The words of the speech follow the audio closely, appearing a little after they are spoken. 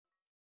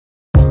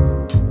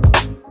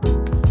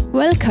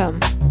Welcome.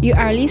 You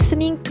are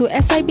listening to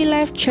SIB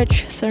Life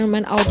Church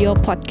Sermon Audio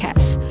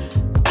Podcast.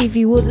 If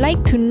you would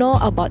like to know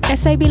about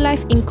SIB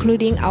Life,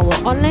 including our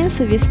online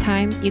service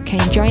time, you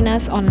can join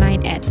us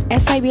online at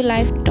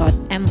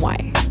siblife.my.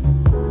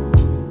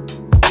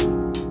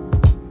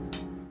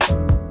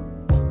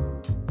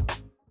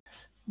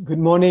 Good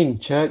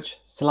morning,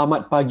 church.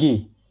 Selamat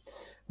pagi.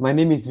 My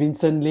name is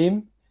Vincent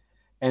Lim,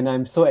 and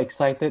I'm so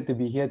excited to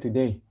be here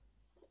today.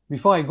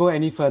 Before I go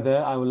any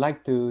further, I would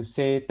like to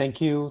say thank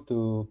you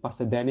to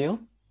Pastor Daniel,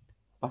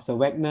 Pastor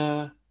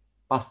Wagner,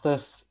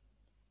 pastors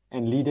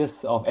and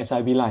leaders of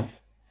SIB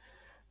Life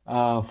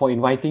for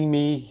inviting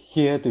me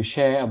here to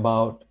share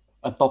about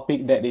a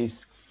topic that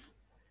is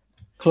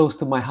close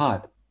to my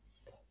heart,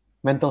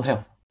 mental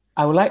health.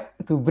 I would like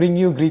to bring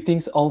you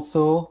greetings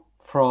also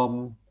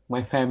from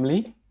my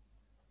family,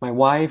 my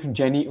wife,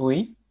 Jenny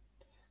Uy.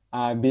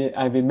 I've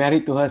been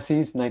married to her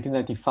since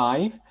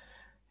 1995,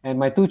 and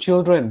my two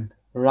children,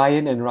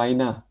 Ryan and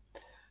Raina.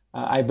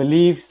 I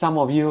believe some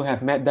of you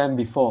have met them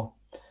before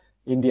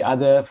in the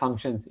other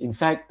functions. In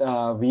fact,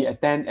 we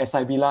attend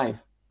SIB Live.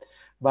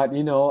 But,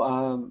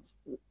 I'm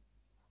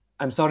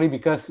sorry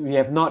because we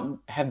have not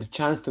had the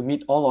chance to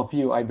meet all of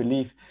you, I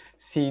believe,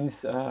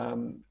 since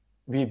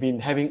we've been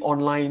having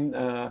online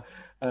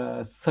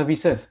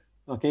services,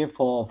 okay,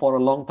 for a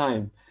long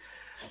time.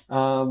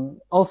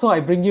 Also,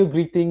 I bring you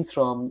greetings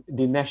from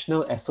the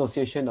National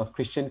Association of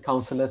Christian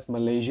Counselors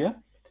Malaysia,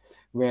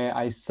 where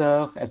I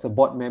serve as a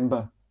board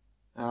member.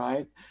 All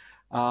right.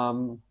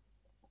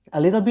 A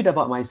little bit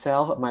about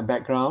myself, my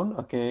background.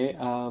 Okay.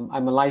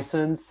 I'm a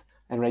licensed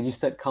and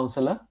registered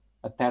counselor,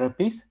 a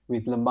therapist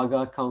with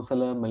Lembaga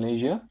Counselor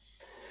Malaysia.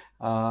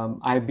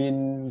 I've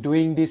been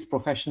doing this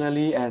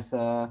professionally as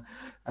a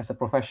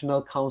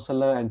professional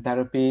counselor and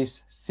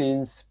therapist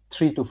since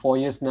 3 to 4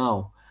 years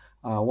now.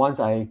 Once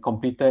I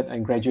completed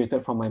and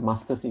graduated from my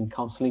master's in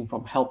counseling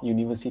from Help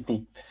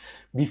University.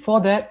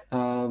 Before that,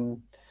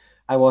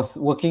 I was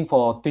working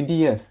for 20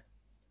 years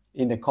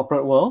in the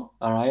corporate world,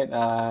 all right,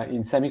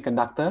 in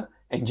semiconductor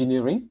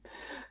engineering.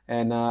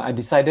 And I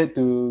decided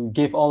to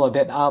give all of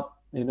that up,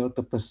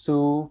 to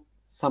pursue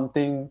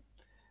something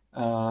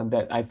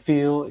that I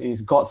feel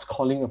is God's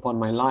calling upon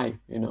my life,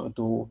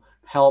 to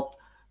help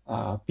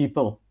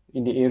people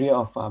in the area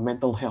of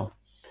mental health.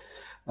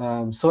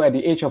 So at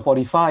the age of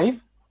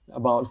 45,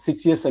 about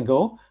 6 years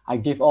ago, I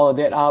gave all of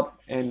that up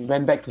and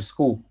went back to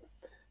school.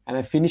 And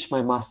I finished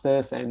my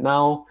master's, and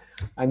now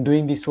I'm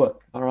doing this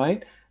work, all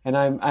right? And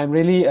I'm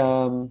really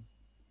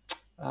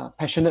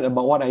passionate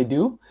about what I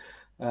do.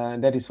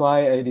 That is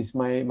why it is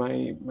my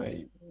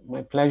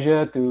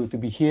pleasure to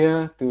be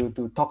here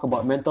to talk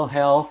about mental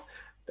health.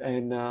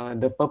 And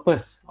the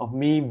purpose of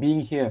me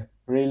being here,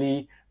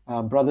 really,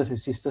 brothers and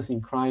sisters in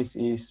Christ,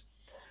 is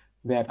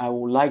that I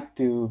would like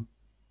to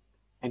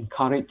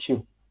encourage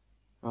you,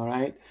 all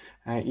right,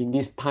 in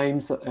these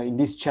times, in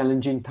these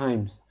challenging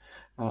times,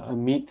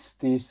 amidst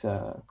this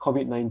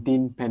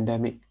COVID-19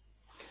 pandemic.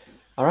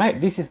 All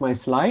right, this is my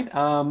slide.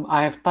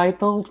 I have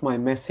titled my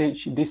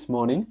message this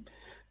morning,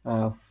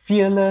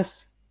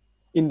 Fearless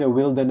in the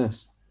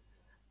Wilderness.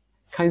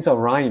 Kinds of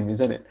rhyme,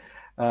 isn't it?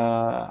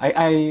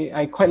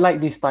 I quite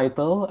like this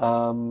title,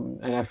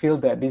 and I feel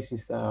that this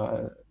is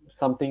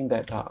something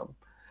that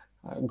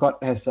God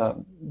has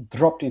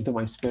dropped into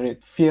my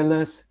spirit,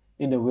 Fearless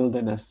in the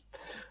Wilderness.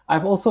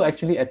 I've also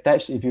actually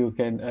attached, if you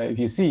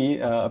see,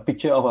 a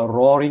picture of a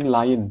roaring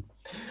lion.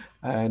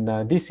 And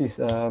this is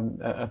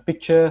a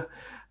picture,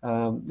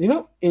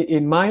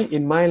 in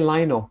my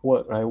line of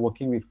work, right,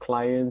 working with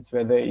clients,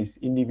 whether it's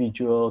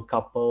individual,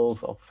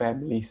 couples, or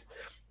families,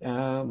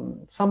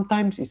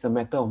 sometimes it's a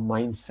matter of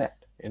mindset,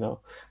 in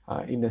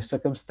the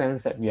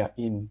circumstance that we are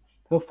in.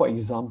 So, for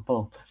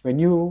example, when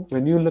you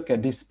look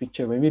at this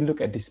picture, we can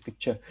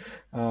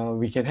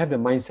have the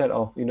mindset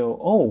of,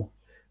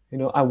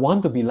 I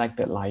want to be like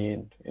that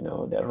lion,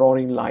 that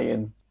roaring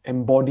lion,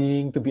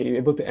 to be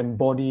able to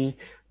embody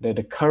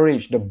the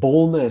courage, the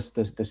boldness,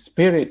 the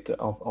spirit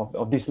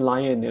of this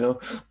lion,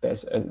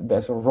 that's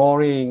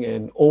roaring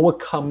and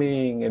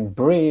overcoming and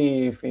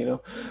brave, in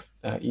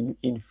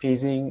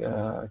facing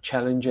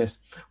challenges.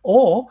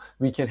 Or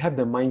we can have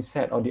the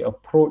mindset or the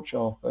approach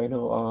of,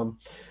 of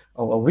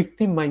a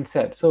victim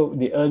mindset. So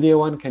the earlier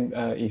one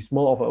is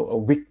more of a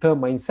victor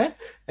mindset,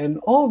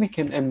 or we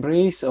can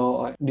embrace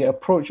or the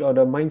approach or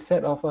the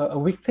mindset of a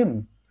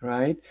victim,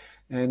 right?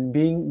 And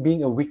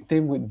being a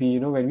victim would be,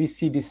 when we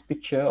see this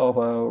picture of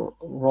a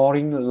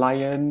roaring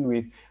lion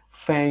with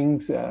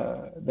fangs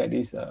that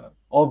is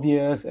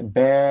obvious and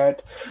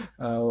bared,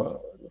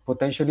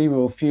 potentially we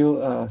will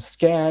feel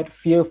scared,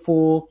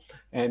 fearful,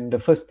 and the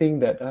first thing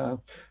that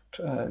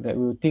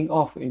we'll think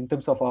of in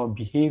terms of our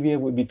behavior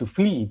would be to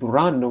flee, to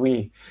run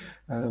away.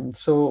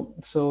 So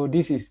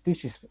this is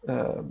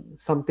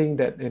something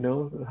that,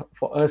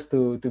 for us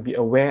to be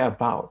aware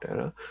about,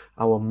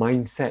 our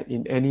mindset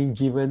in any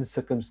given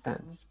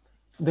circumstance.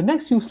 The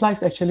next few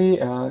slides actually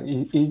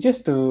is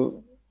just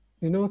to,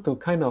 to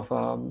kind of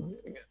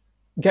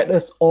get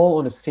us all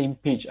on the same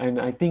page. And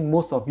I think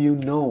most of you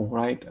know,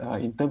 right,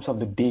 in terms of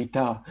the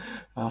data,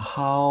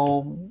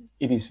 how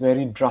it is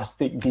very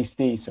drastic these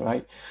days,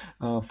 right?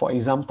 For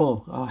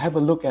example, have a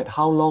look at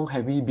how long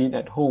have we been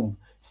at home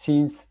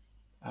since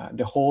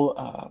the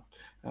whole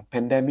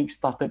pandemic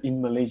started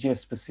in Malaysia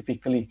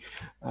specifically,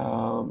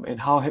 and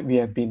how we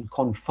have been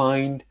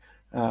confined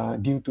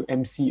due to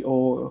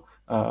MCO,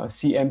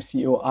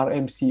 CMCO,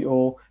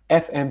 RMCO,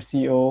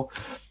 FMCO,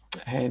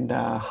 and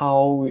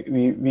how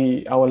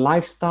our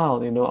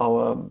lifestyle,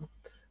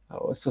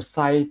 our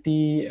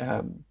society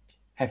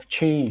have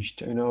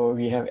changed.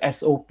 We have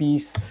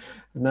SOPs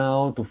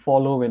now to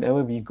follow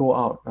whenever we go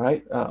out,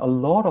 right? A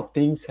lot of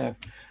things have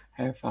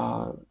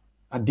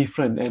are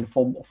different, and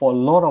for a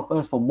lot of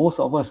us, for most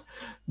of us,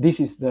 this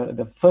is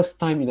the first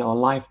time in our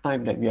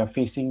lifetime that we are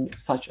facing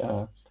such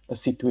a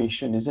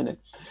situation, isn't it?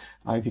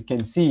 If you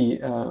can see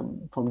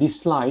from this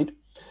slide,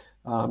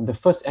 the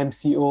first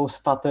MCO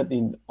started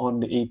on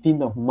the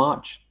 18th of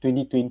March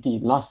 2020,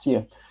 last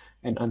year.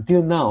 And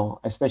until now,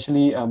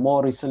 especially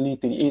more recently,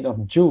 28th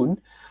of June,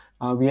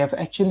 we have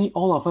actually,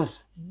 all of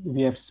us,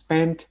 we have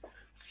spent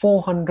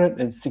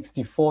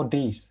 464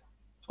 days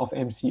of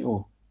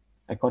MCO,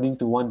 according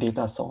to one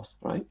data source,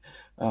 right?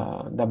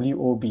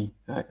 WOB,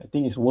 right? I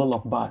think it's World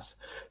of Buzz.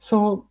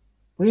 So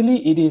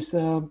really, it is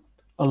a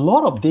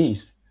lot of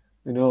days.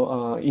 In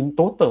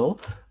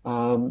total,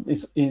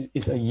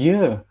 it's a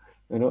year,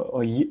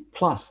 a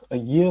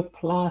year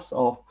plus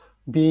of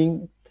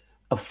being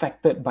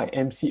affected by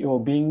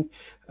MCO, being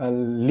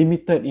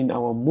limited in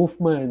our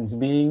movements,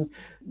 being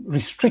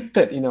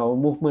restricted in our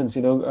movements,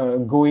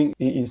 going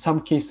in some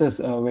cases,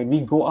 when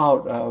we go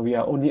out, we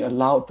are only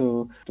allowed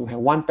to have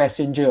one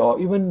passenger, or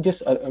even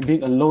just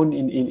being alone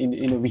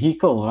in a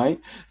vehicle,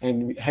 right?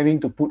 And having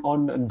to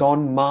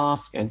don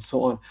mask and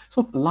so on.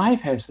 So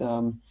life has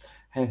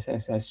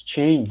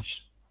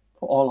changed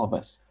for all of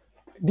us.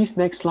 This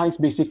next slide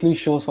basically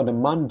shows for the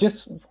month,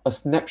 just a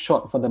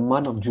snapshot for the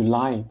month of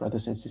July,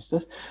 brothers and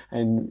sisters.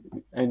 And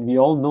we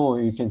all know,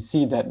 you can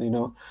see that,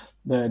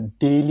 the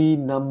daily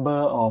number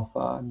of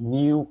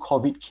new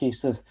COVID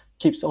cases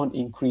keeps on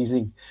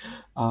increasing.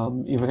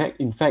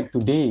 In fact,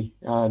 today,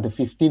 the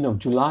 15th of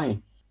July,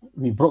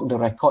 we broke the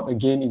record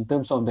again in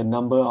terms of the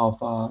number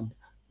of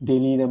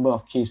daily number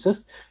of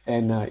cases,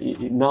 and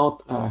it now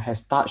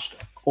has touched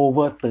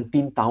over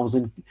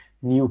 13,000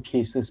 new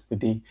cases per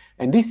day.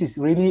 And this is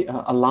really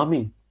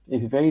alarming.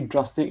 It's very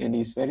drastic and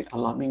it's very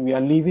alarming. We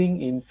are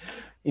living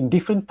in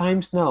different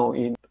times now,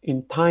 in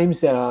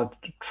times that are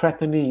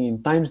threatening,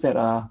 in times that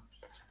are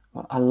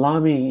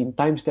alarming, in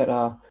times that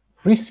are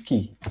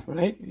risky,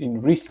 right?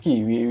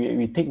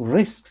 We take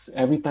risks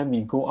every time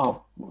we go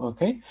out,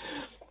 okay?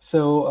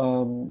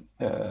 So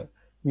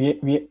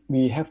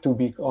we have to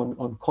be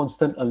on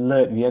constant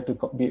alert. We have to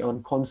be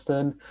on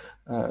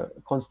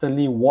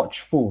constantly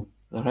watchful,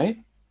 all right,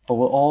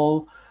 over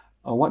all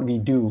what we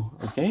do,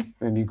 okay,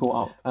 when we go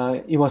out.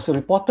 It was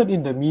reported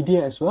in the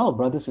media as well,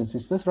 brothers and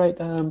sisters, right?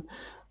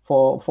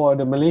 For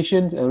the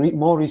Malaysians,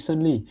 more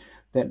recently,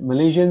 that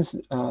Malaysians'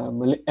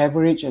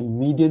 average and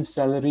median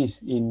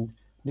salaries in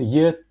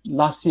the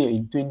last year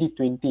in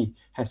 2020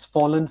 has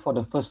fallen for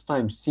the first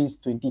time since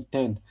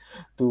 2010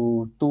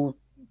 to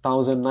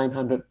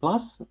 2,900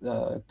 plus,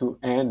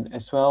 and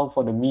as well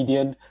for the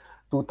median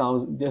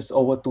 2,000, just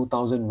over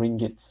 2,000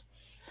 ringgits.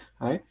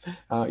 Right?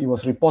 It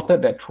was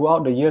reported that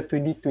throughout the year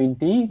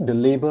 2020, the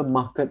labor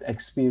market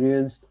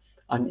experienced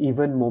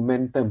uneven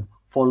momentum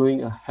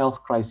following a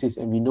health crisis,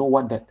 and we know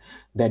what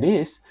that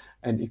is,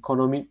 and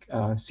economic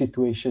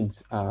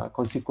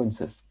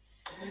consequences.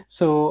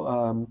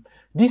 So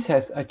this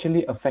has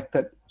actually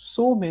affected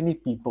so many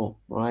people,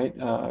 right?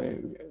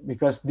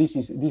 Because this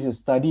is a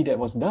study that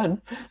was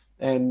done.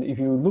 And if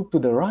you look to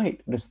the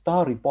right, the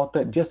Star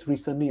reported just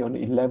recently on the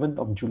 11th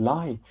of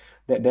July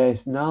that there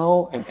is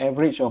now an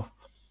average of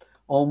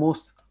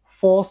almost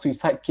 4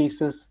 suicide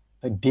cases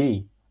a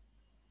day.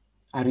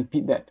 I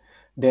repeat that.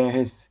 There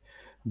has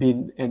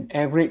been an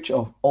average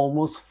of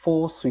almost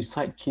 4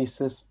 suicide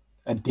cases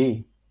a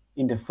day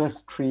in the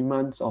first 3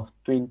 months of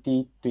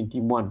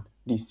 2021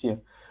 this year,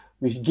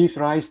 which gives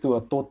rise to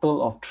a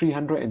total of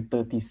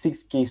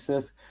 336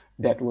 cases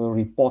that were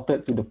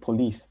reported to the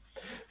police.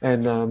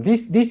 And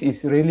this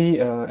is really,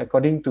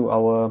 according to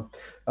our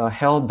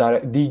health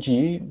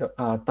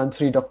DG, Tan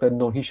Sri Dr.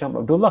 Noor Hisham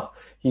Abdullah,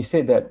 he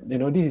said that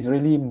this is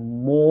really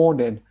more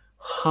than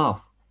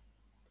half.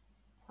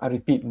 I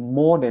repeat,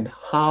 more than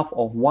half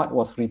of what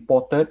was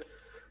reported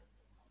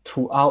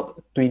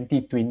throughout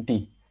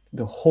 2020,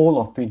 the whole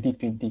of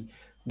 2020.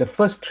 The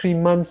first 3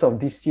 months of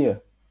this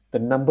year, the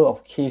number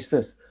of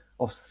cases,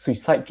 of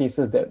suicide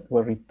cases that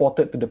were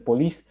reported to the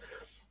police,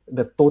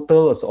 the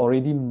total is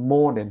already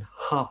more than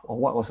half of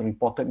what was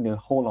reported in the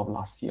whole of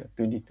last year,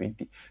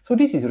 2020. So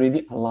this is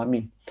really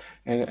alarming,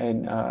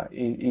 and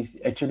it is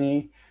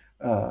actually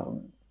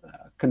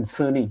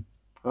concerning,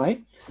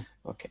 right?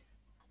 Okay.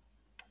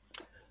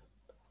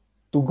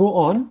 To go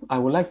on, I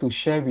would like to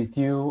share with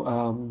you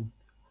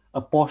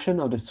a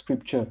portion of the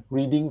scripture,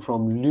 reading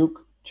from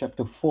Luke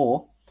chapter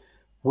 4,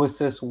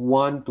 verses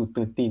 1 to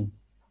 13.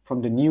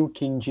 from the New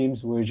King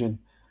James Version.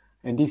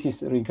 And this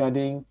is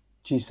regarding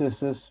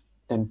Jesus'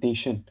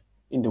 temptation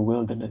in the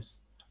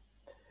wilderness.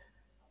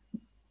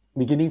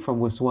 Beginning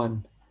from verse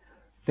 1.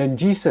 Then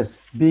Jesus,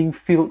 being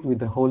filled with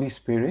the Holy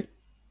Spirit,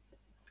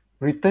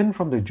 returned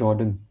from the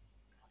Jordan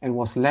and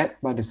was led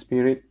by the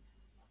Spirit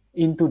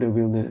into the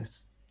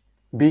wilderness,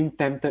 being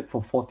tempted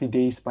for 40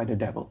 days by the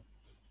devil.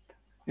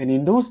 And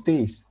in those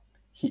days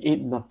he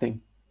ate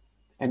nothing,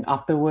 and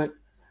afterward,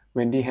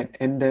 when they had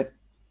ended,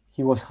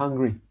 he was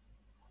hungry.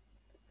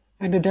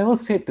 And the devil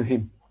said to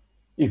him,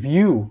 If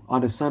you are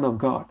the Son of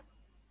God,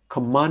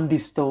 command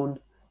this stone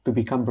to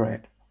become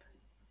bread.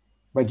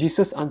 But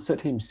Jesus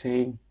answered him,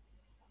 saying,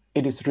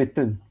 It is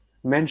written,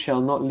 Man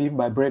shall not live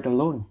by bread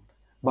alone,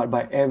 but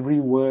by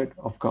every word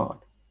of God.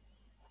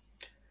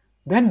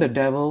 Then the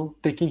devil,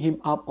 taking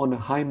him up on a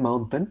high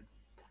mountain,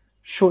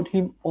 showed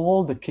him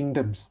all the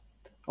kingdoms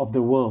of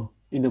the world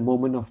in a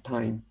moment of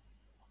time.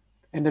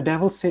 And the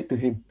devil said to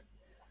him,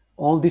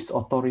 All this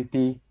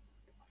authority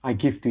I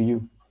give to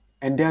you,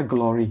 and their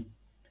glory,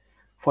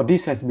 for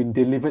this has been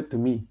delivered to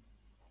me,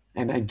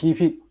 and I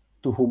give it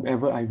to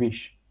whomever I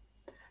wish.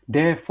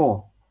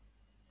 Therefore,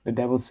 the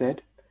devil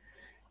said,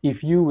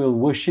 If you will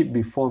worship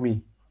before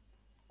me,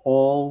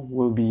 all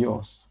will be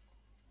yours.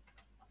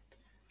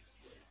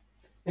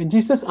 And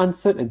Jesus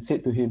answered and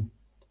said to him,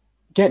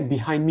 Get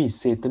behind me,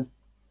 Satan,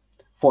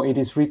 for it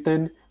is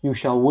written, You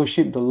shall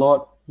worship the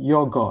Lord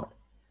your God,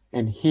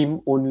 and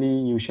him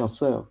only you shall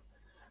serve.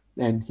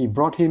 And he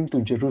brought him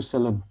to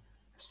Jerusalem,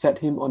 set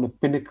him on the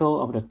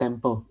pinnacle of the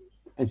temple,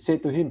 and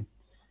said to him,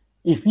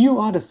 If you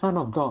are the Son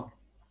of God,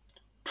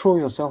 throw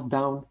yourself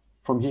down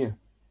from here.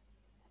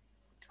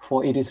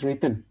 For it is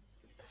written,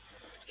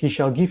 He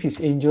shall give his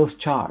angels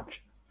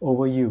charge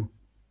over you,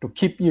 to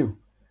keep you,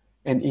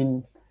 and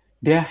in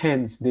their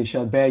hands they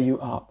shall bear you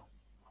up,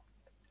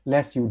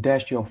 lest you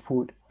dash your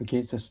foot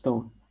against a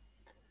stone.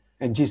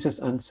 And Jesus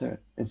answered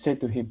and said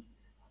to him,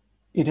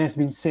 It has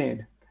been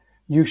said,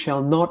 You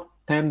shall not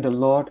tempt the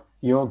Lord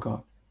your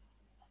God.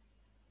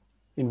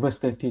 In verse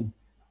 13,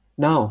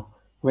 Now,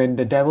 when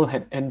the devil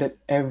had ended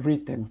every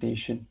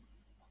temptation,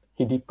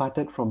 he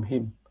departed from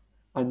him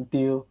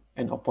until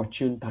an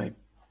opportune time.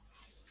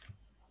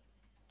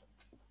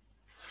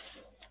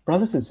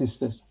 Brothers and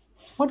sisters,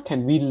 what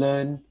can we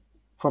learn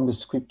from the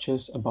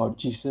scriptures about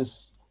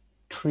Jesus'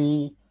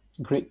 3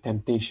 great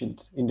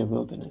temptations in the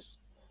wilderness?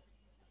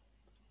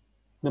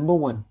 Number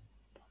 1,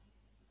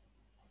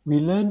 we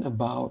learn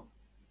about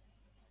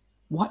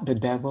what the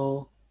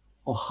devil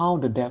or how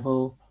the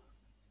devil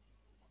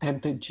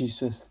tempted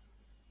Jesus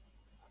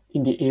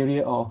in the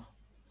area of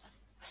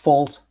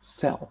false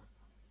self,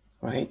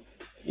 right?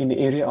 In the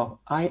area of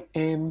I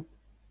am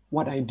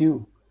what I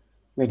do.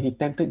 When he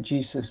tempted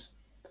Jesus,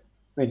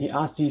 when he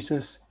asked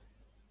Jesus,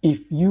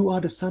 if you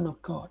are the Son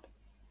of God,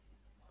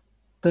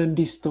 turn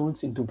these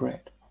stones into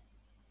bread.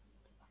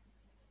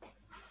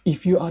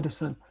 If you are the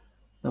Son.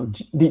 Now,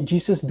 did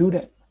Jesus do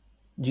that?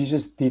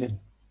 Jesus didn't.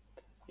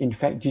 In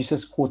fact,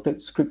 Jesus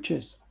quoted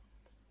scriptures.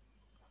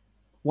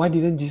 Why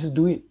didn't Jesus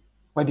do it?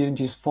 Why didn't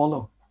Jesus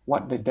follow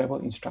what the devil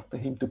instructed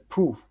him to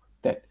prove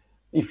that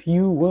if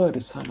you were the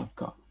Son of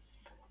God?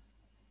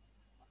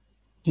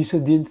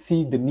 Jesus didn't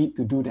see the need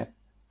to do that.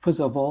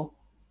 First of all,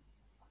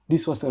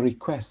 this was a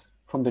request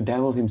from the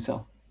devil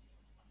himself,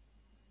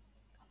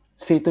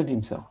 Satan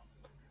himself,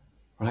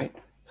 right?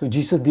 So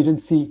Jesus didn't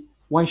see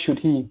why should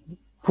he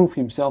prove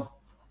himself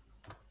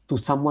to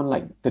someone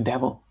like the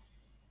devil.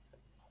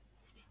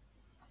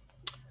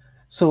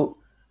 So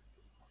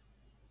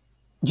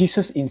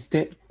Jesus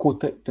instead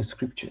quoted the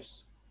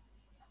scriptures,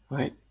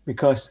 right?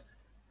 Because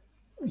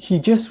he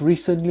just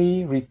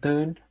recently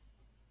returned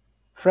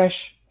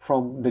fresh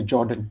from the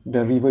Jordan,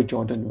 the river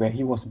Jordan, where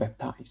he was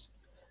baptized.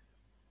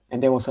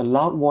 And there was a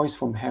loud voice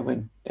from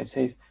heaven that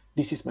says,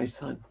 "This is my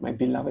son, my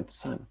beloved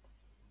son."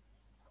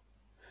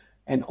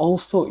 And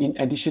also, in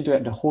addition to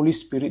that, the Holy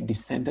Spirit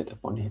descended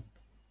upon him,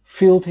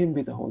 filled him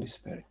with the Holy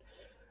Spirit.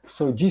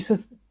 So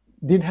Jesus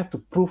didn't have to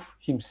prove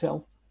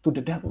himself to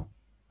the devil.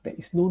 There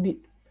is no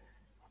need.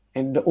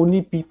 And the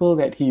only people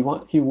that he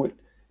would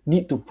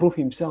need to prove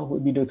himself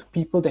would be the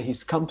people that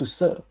he's come to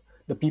serve,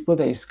 the people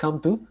that he's come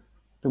to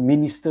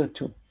minister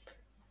to.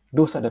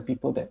 Those are the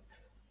people that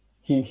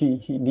he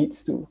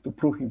needs to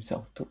prove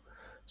himself to.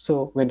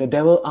 So when the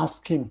devil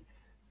asked him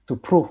to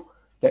prove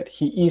that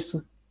he is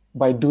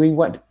by doing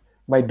what?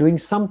 By doing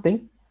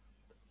something,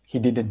 he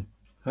didn't,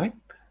 right?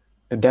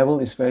 The devil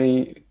is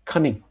very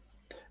cunning.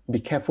 Be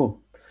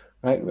careful,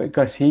 right?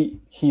 Because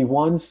he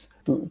wants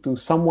to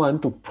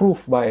someone to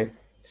prove by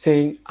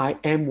saying, I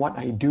am what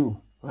I do,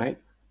 right?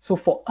 So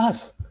for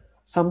us,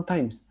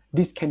 sometimes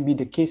this can be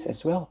the case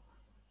as well.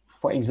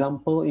 For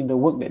example, in the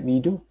work that we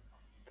do,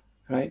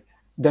 right?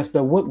 Does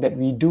the work that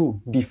we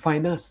do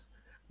define us?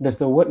 Does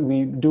the work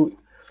we do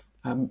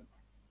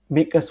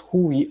make us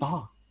who we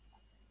are?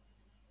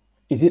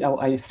 Is it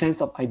our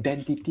sense of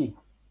identity?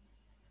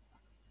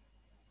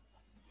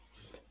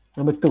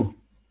 Number 2,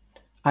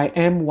 I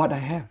am what I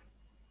have.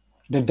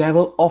 The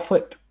devil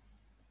offered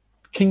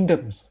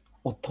kingdoms,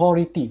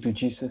 authority to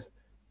Jesus.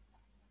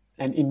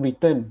 And in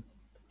return,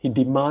 he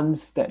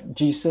demands that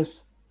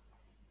Jesus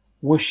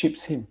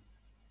worships him.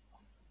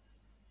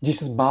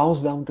 Jesus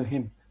bows down to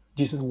him.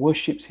 Jesus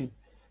worships him.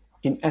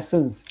 In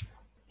essence,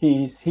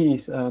 he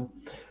is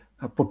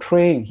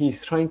portraying, he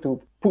is trying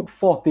to put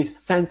forth this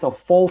sense of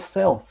false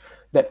self,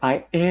 that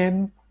I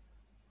am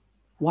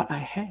what I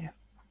have.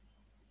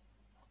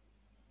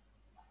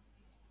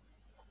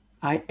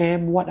 I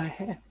am what I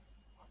have.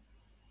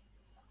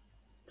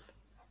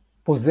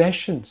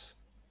 Possessions,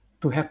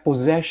 to have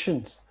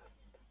possessions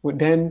would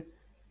then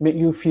make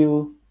you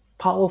feel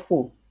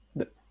powerful.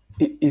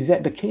 Is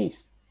that the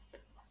case?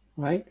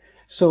 Right?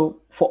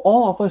 So for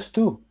all of us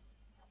too,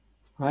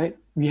 right,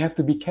 we have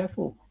to be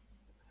careful.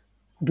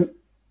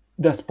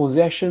 Does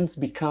possessions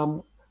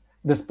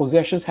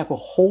have a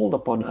hold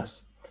upon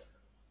us?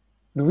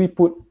 Do we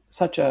put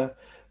such a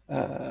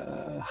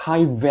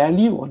high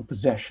value on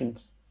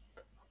possessions?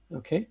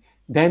 Okay,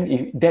 then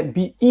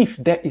if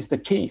that is the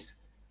case,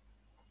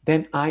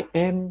 then I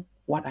am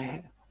what I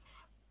have.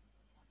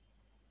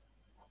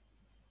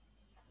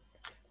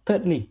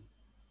 Thirdly,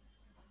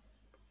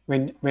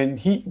 when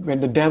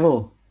the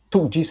devil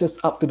took Jesus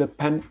up to the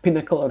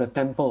pinnacle of the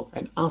temple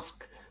and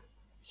asked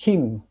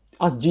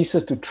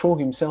Jesus to throw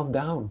himself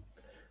down,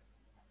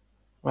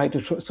 right?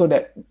 So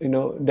that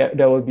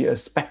there will be a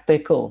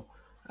spectacle,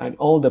 and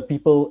all the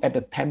people at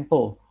the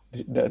temple,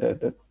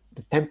 the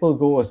temple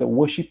goers, the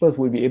worshippers,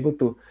 will be able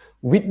to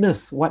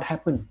witness what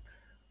happened,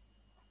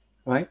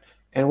 right?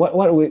 And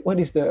what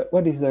is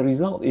the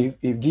result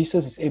if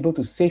Jesus is able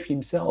to save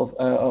himself,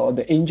 or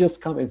the angels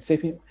come and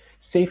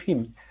save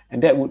him,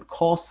 and that would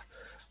cause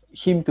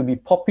him to be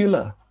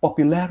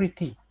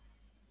popularity,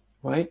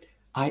 right?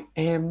 I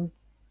am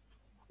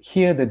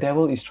here. The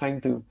devil is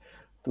trying to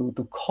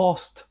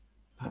cause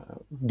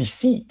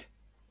deceit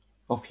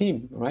of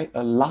him, right?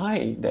 A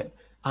lie that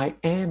I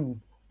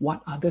am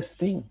what others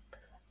think,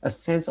 a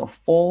sense of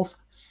false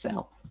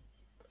self.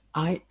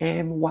 I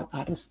am what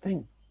others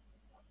think.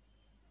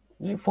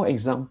 For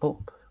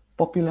example,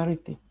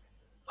 popularity.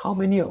 How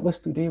many of us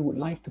today would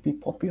like to be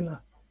popular?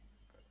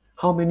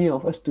 How many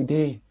of us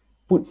today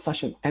put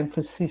such an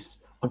emphasis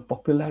on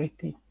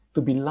popularity, to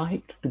be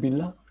liked, to be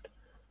loved?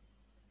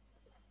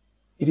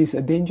 It is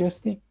a dangerous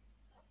thing.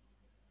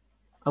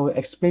 I will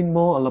explain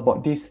more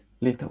about this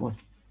later on.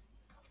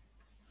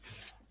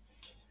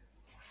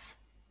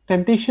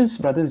 Temptations,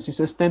 brothers and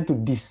sisters, tend to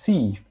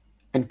deceive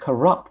and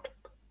corrupt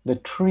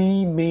the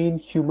three main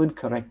human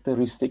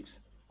characteristics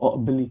or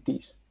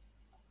abilities.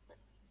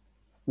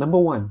 Number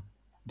one,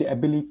 the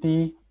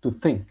ability to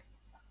think.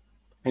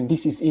 And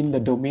this is in the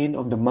domain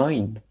of the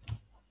mind.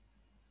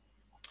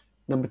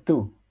 Number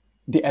two,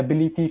 the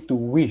ability to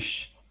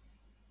wish.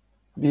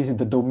 This is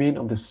the domain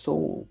of the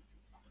soul.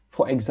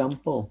 For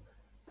example,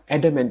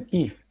 Adam and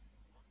Eve,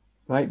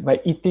 right?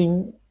 By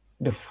eating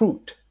the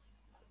fruit,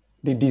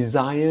 they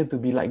desire to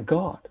be like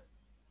God.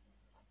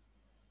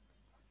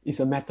 It's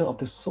a matter of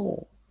the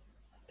soul,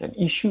 an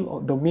issue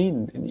of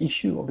domain, an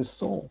issue of the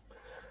soul.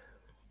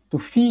 To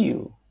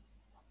feel,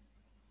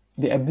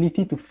 the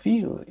ability to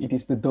feel, it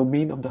is the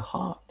domain of the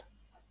heart.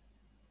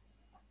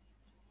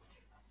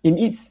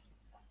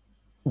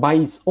 By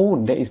its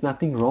own, there is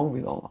nothing wrong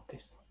with all of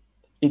this.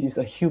 It is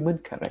a human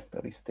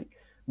characteristic.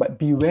 But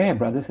beware,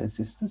 brothers and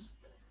sisters,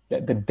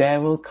 that the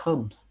devil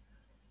comes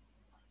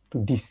to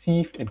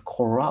deceive and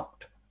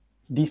corrupt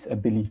these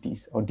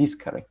abilities or these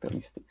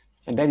characteristics.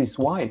 And that is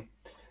why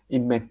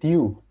in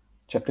Matthew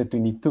chapter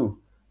 22,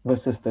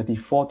 verses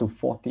 34 to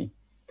 40,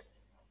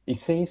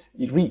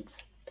 it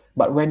reads,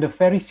 "But when the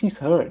Pharisees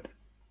heard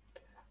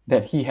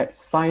that he had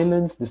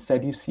silenced the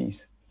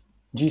Sadducees,"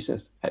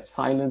 Jesus had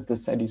silenced the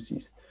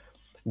Sadducees,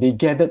 "they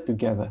gathered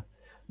together.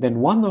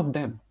 Then one of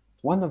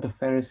the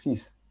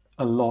Pharisees,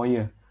 a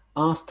lawyer,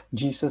 asked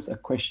Jesus a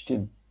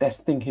question,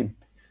 testing him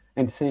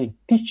and saying,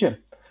 'Teacher,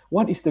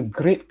 what is the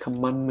great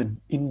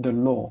commandment in the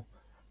law?'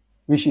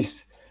 Which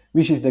is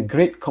the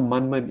great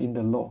commandment in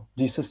the law?"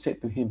 Jesus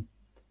said to him,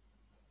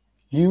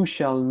 "You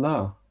shall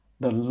love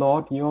the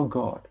Lord your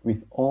God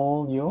with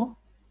all your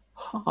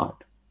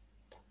heart,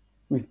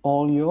 with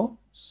all your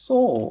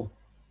soul,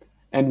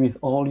 and with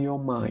all your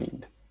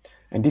mind.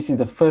 And this is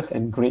the first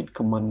and great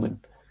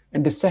commandment.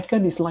 And the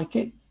second is like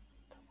it.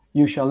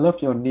 You shall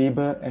love your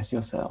neighbor as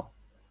yourself.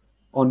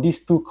 On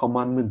these two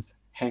commandments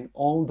hang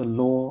all the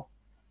law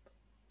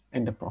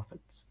and the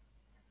prophets."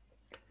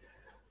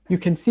 You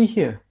can see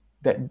here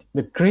that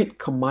the great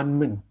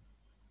commandment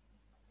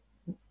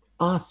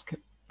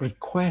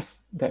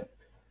requests that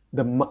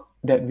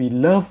we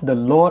love the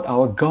Lord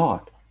our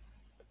God,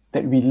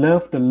 that we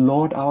love the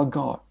Lord our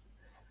God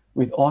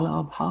with all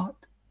our heart,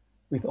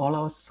 with all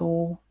our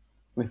soul,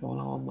 with all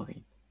our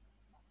mind.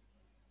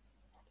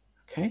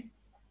 Okay?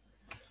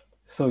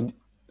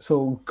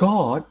 So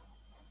God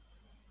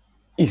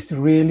is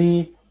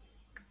really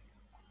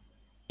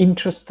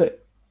interested.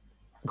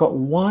 God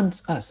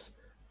wants us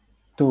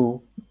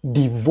to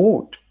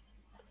devote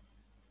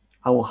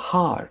our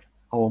heart,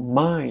 our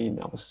mind,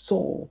 our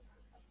soul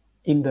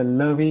in the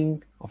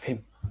loving of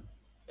Him.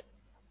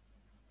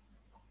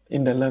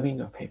 In the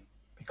loving of Him,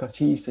 because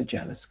He is a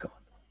jealous God.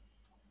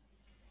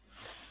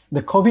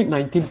 The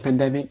COVID-19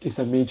 pandemic is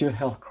a major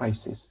health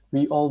crisis.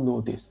 We all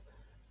know this,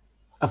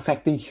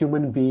 affecting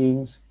human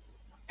beings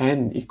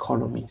and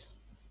economies.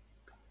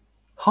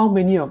 How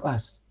many of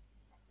us,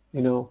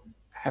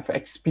 have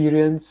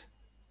experienced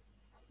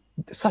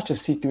such a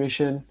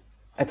situation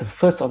at the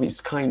first of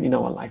its kind in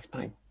our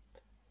lifetime?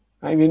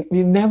 Right?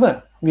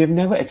 We have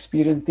never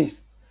experienced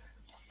this,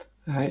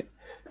 right?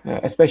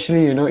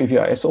 Especially, if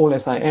you're as old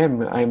as I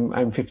am,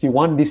 I'm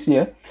 51 this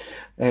year,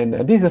 and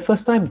this is the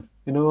first time,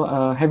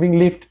 having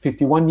lived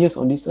 51 years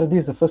on this earth,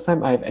 this is the first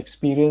time I've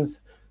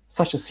experienced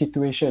such a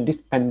situation,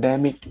 this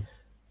pandemic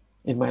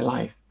in my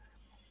life.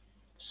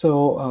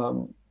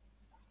 So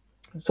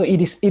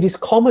it is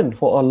common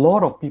for a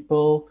lot of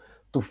people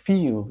to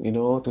feel,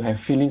 to have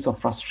feelings of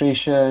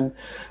frustration,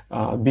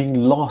 being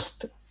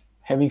lost,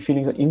 having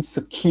feelings of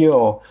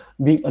insecure,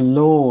 being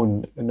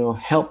alone,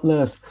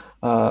 helpless,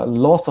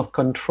 loss of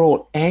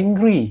control,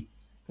 angry,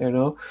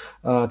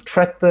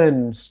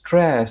 threatened,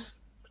 stressed,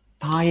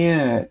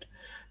 tired,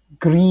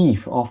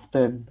 grief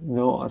often,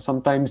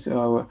 sometimes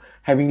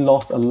having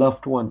lost a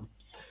loved one.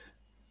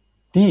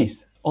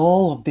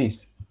 All of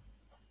this,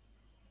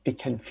 it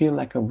can feel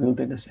like a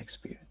wilderness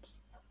experience.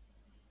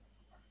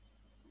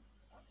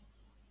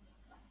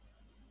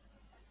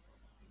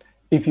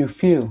 If you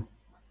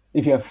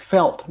have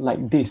felt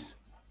like this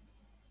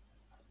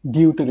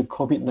due to the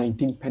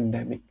COVID-19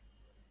 pandemic,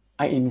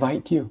 I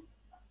invite you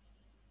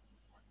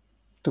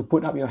to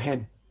put up your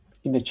hand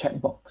in the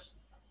chat box,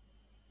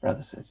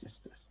 brothers and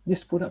sisters.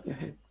 Just put up your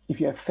hand. If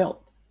you have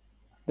felt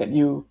that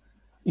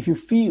if you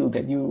feel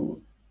that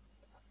you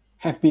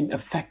have been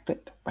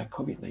affected by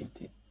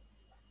COVID-19,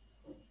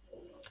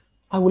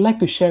 I would like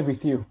to share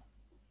with you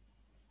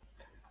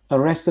a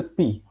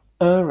recipe.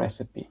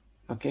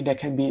 Okay, there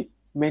can be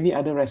many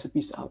other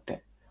recipes out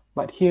there,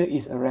 but here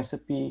is a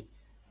recipe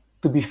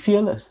to be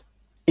fearless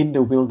in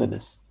the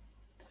wilderness,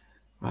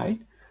 right?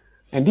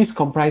 And this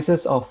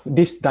comprises of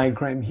this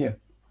diagram here.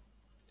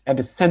 At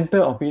the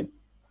center of it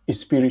is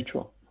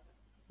spiritual.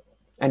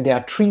 And there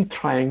are 3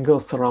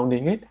 triangles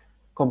surrounding it,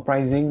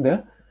 comprising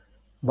the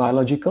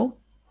biological,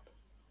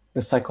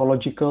 the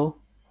psychological,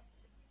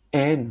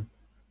 and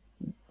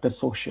the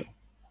social.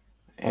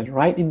 And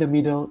right in the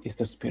middle is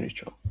the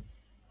spiritual.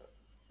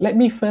 Let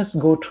me first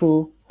go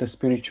through the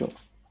spiritual.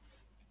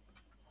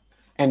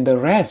 And the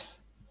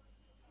rest,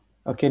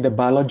 okay, the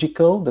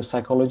biological, the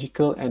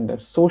psychological, and the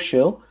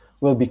social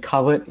will be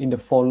covered in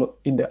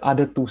the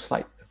other 2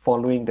 slides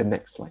following the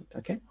next slide,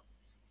 okay?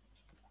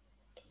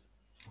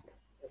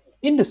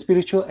 In the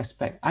spiritual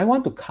aspect, I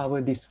want to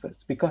cover this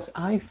first because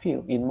I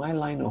feel in my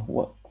line of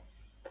work,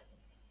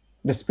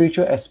 the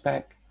spiritual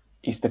aspect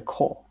is the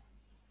core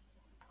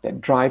that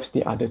drives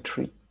the other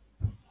 3.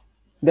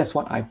 That's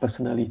what I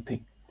personally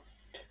think.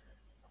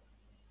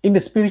 In the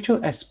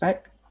spiritual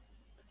aspect,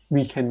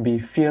 we can be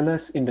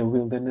fearless in the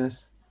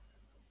wilderness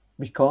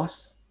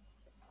because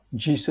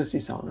Jesus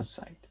is on our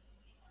side.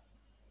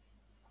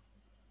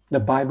 The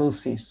Bible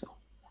says so.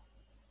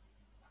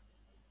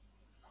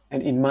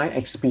 And in my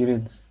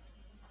experience,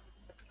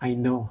 I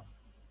know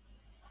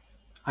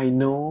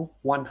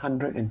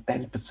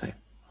 110%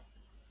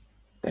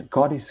 that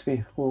God is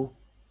faithful.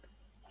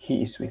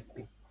 He is with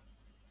me.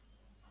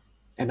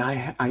 And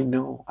I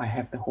know I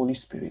have the Holy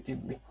Spirit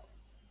in me.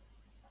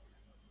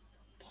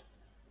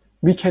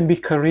 We can be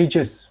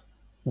courageous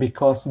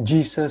because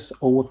Jesus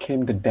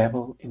overcame the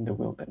devil in the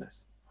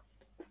wilderness.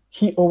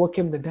 He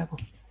overcame the devil.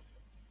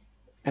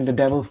 And the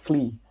devil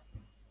flee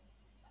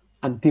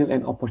until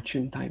an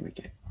opportune time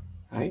again,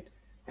 right?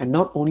 And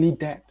not only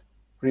that,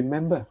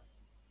 remember,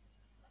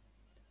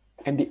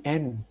 at the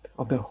end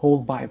of the whole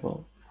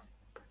Bible,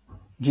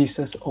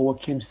 Jesus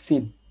overcame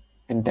sin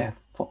and death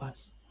for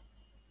us.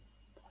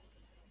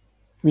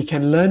 We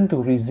can learn to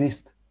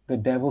resist the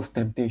devil's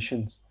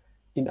temptations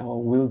in our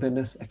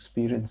wilderness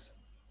experience,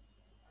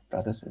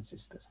 brothers and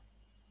sisters.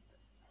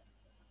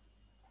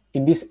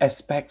 In these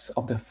aspects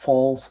of the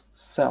false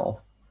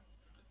self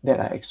that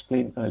I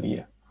explained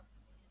earlier,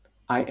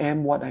 I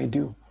am what I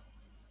do.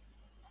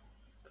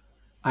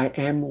 I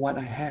am what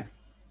I have.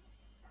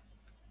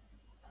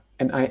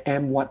 And I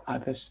am what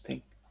others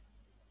think.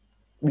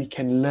 We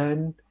can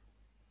learn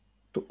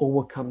to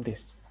overcome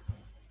this.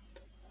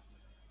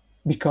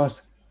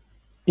 Because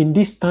in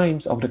these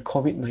times of the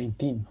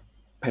COVID-19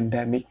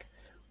 pandemic,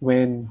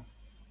 when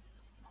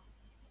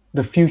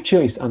the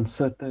future is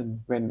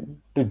uncertain, when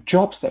the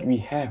jobs that we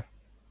have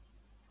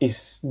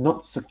is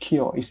not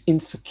secure, is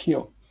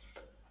insecure,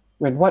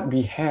 when what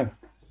we have,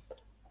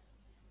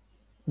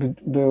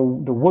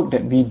 the work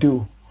that we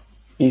do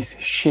is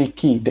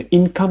shaky, the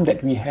income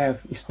that we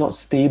have is not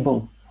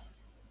stable,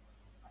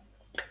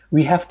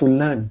 we have to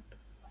learn,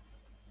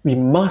 we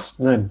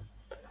must learn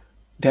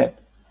that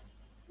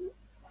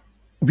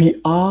we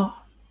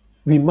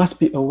must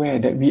be aware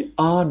that we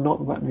are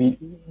not what we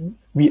do.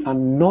 We are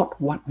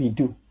not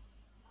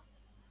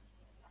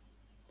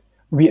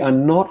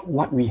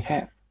what we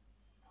have.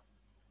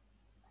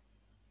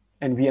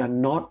 And we are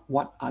not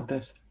what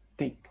others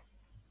think.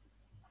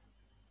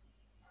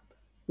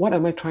 What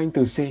am I trying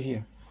to say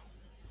here?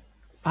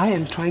 I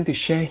am trying to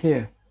share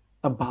here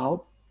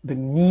about the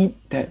need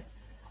that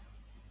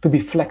to be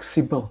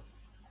flexible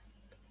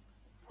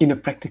in a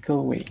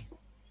practical way.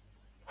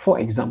 For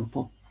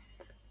example,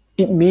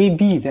 it may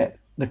be that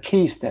the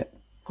case that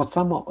for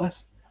some of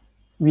us,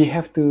 we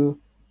have to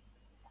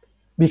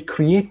be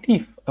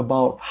creative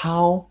about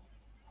how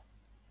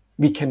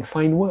we can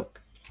find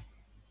work.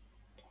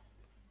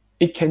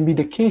 It can be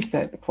the case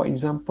that, for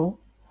example,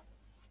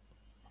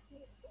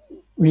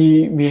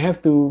 we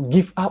have to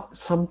give up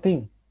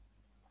something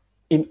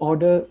in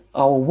order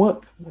our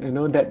work,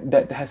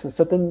 that has a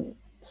certain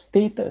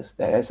status,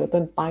 that has a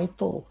certain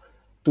title,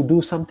 to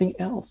do something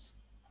else,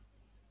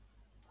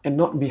 and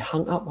not be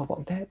hung up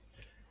about that,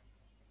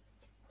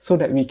 so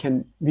that we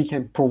can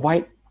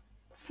provide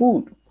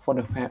food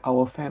for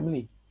our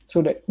family,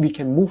 so that we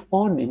can move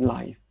on in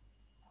life.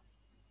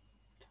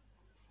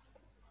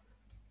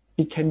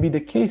 It can be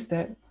the case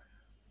that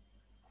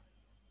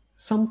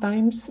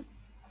sometimes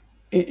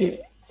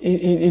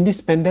in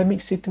this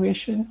pandemic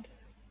situation,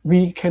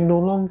 we can no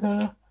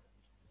longer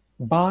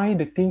buy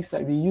the things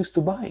that we used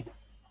to buy,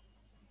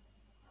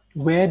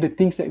 wear the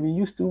things that we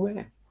used to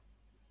wear.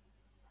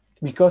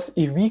 Because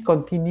if we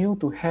continue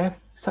to have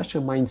such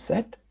a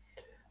mindset,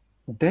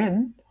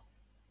 then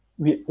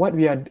what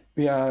we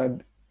are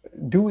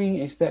doing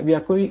is that we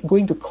are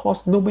going to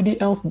cause nobody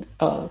else,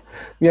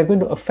 we are going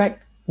to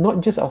affect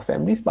not just our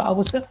families, but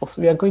ourselves.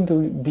 We are going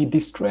to be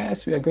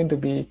distressed, we are going to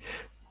be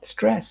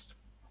stressed,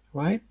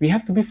 right? We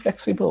have to be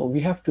flexible. We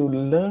have to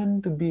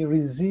learn to be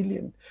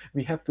resilient.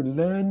 We have to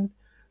learn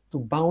to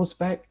bounce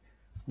back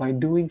by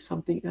doing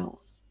something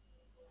else.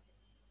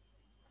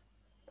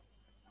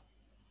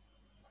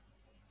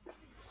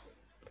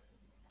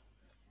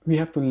 We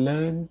have to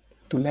learn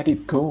to let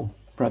it go,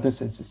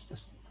 brothers and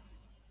sisters.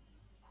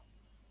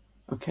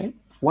 Okay?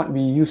 What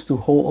we used to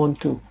hold on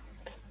to.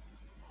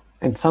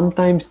 And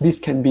sometimes this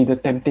can be the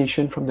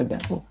temptation from the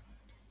devil.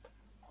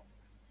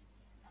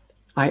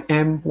 I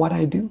am what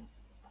I do.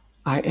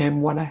 I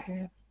am what I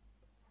have.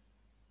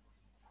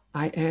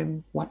 I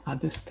am what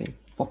others think.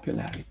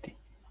 Popularity.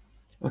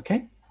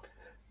 Okay?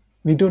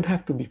 We don't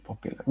have to be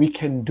popular. We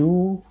can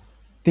do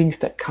things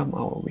that come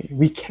our way.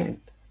 We can.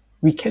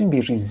 We can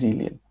be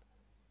resilient.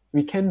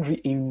 We can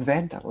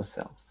reinvent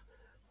ourselves.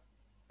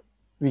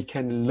 We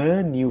can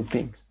learn new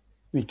things.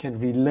 We can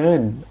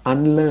relearn,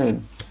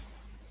 unlearn.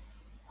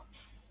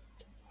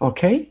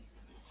 Okay?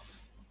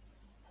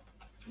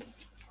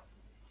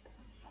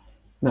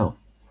 Now,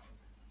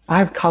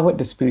 I've covered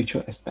the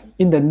spiritual aspect.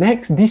 In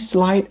this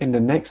slide and the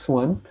next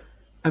one,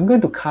 I'm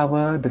going to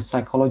cover the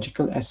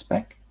psychological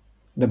aspect,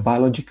 the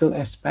biological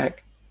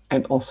aspect,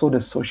 and also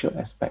the social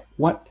aspect.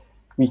 What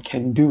we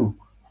can do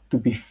to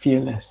be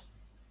fearless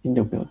in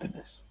the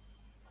wilderness.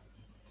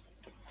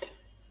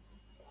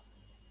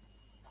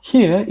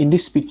 Here in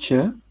this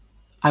picture,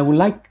 I would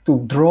like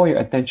to draw your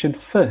attention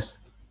first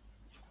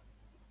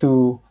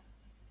to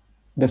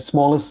the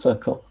smallest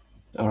circle.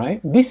 All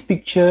right, this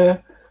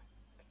picture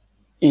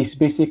is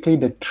basically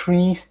the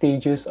 3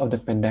 stages of the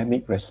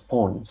pandemic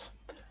response.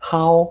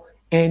 How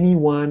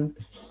anyone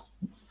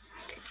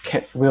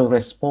will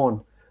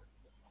respond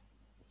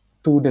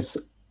to this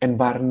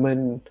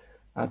environment,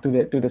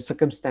 to the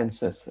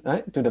circumstances,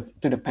 right? To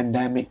the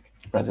pandemic,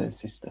 brothers and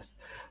sisters.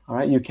 All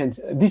right,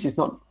 this is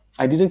not,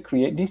 I didn't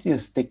create this.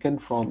 Is taken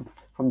from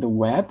the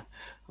web.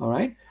 All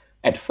right.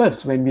 At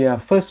first, when we are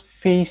first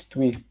faced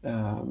with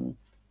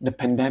the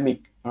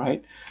pandemic, all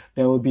right,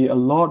 there will be a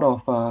lot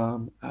of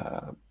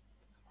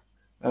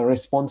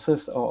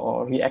responses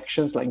or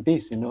reactions like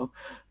this,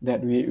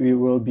 that we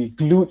will be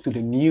glued to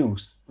the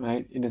news,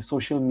 right? In the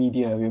social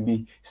media, we'll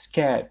be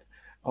scared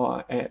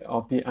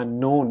of the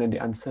unknown and the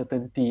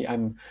uncertainty,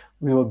 and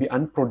we will be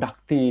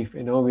unproductive,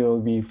 we will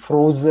be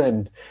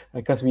frozen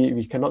because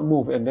we cannot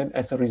move, and then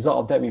as a result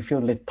of that, we feel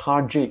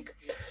lethargic.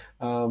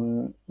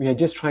 We are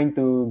just trying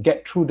to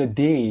get through the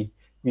day.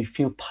 We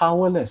feel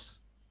powerless,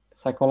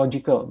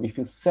 psychological. We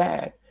feel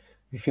sad.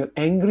 We feel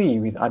angry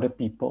with other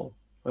people,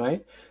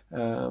 right?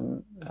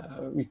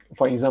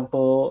 For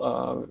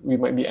example, we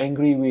might be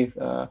angry with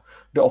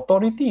the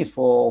authorities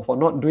for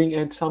not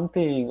doing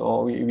something,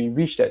 or we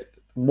wish that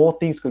more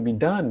things could be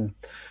done,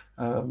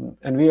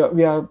 and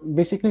we are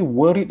basically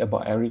worried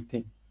about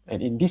everything.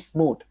 And in this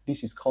mode,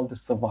 this is called the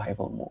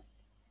survival mode.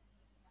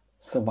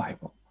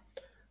 Survival.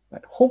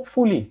 But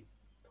hopefully,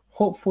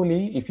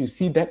 if you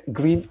see that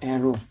green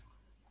arrow,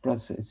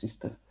 brothers and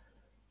sisters,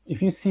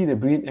 if you see the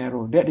green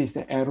arrow, that is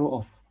the arrow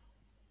of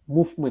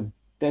movement.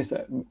 There's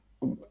an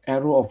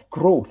arrow of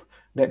growth.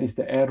 That is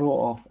the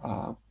arrow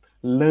of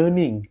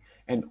learning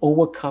and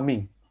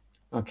overcoming.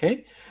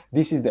 Okay,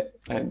 this is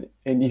and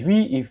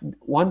if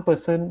one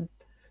person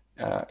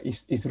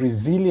is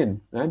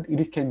resilient, right?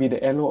 It can be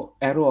the arrow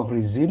of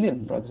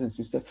resilience, brothers and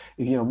sisters.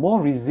 If you are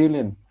more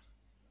resilient,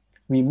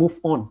 we move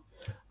on,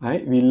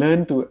 right? We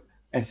learn to,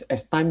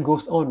 as time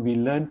goes on, we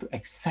learn to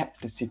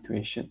accept the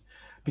situation,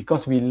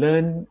 because we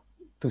learn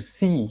to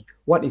see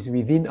what is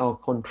within our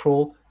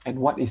control and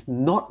what is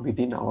not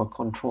within our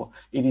control.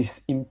 It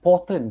is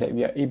important that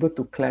we are able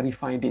to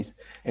clarify this.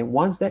 And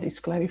once that is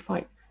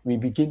clarified, we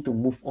begin to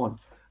move on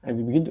and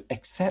we begin to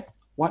accept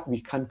what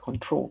we can't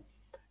control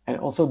and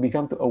also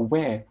become to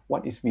aware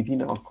what is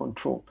within our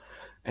control.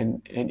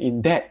 And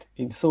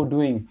in so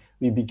doing,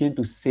 we begin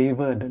to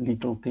savor the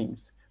little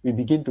things. We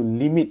begin to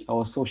limit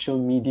our social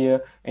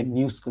media and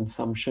news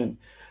consumption.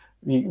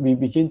 We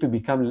begin to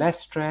become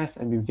less stressed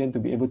and we begin to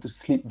be able to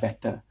sleep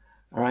better.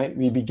 All right.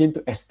 We begin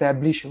to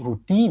establish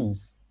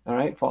routines, all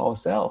right, for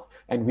ourselves.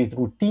 And with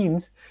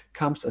routines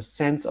comes a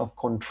sense of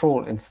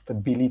control and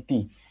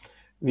stability.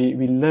 We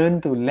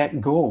learn to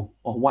let go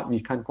of what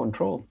we can't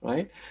control,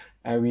 right?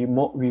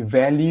 We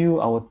value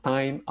our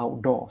time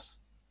outdoors.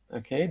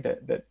 Okay,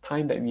 the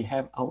time that we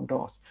have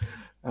outdoors,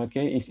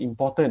 okay, is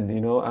important.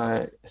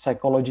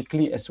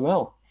 Psychologically as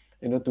well.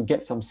 To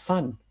get some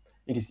sun,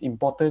 it is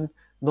important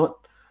not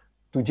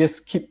to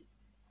just keep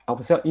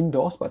ourselves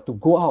indoors, but to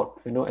go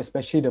out,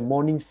 especially the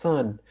morning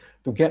sun,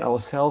 to get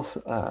ourselves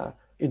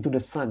into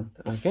the sun.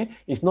 Okay,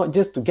 it's not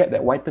just to get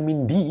that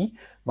vitamin D,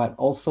 but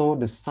also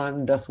the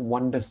sun does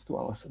wonders to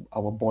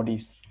our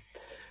bodies.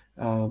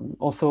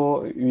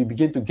 Also, we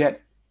begin to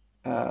get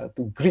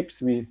to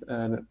grips with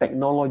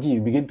technology. We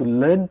begin to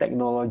learn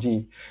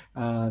technology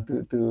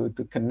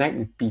to connect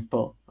with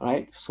people,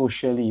 right?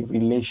 Socially,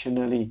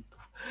 relationally.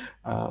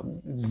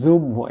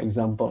 Zoom, for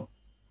example.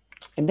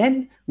 And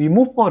then we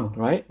move on,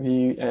 right?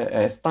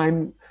 As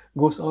time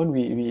goes on,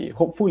 we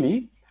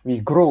hopefully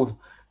we grow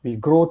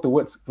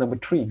towards number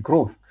 3,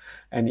 growth.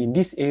 And in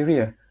this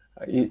area,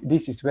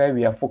 this is where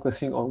we are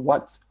focusing on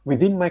what's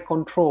within my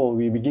control.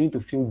 We begin to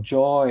feel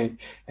joy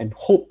and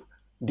hope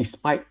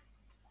despite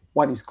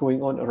what is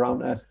going on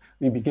around us.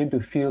 We begin to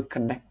feel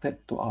connected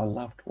to our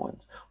loved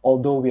ones,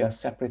 although we are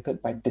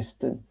separated by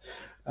distance.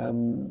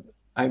 I'm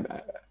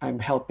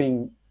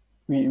helping.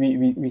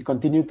 We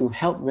continue to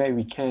help where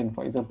we can.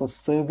 For example,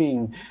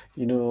 serving,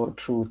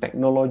 through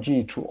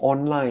technology, through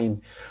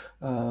online.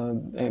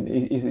 And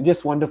it's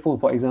just wonderful.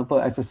 For example,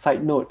 as a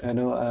side note,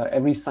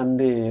 every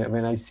Sunday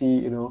when I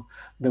see,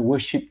 the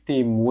worship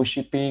team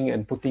worshiping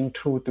and putting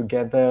through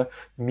together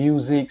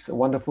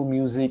wonderful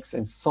musics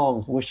and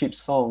songs, worship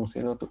songs,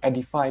 to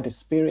edify the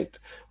spirit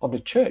of the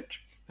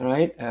church,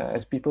 right?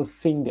 As people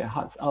sing their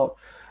hearts out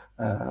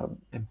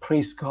and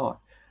praise God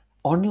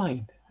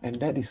online, and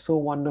that is so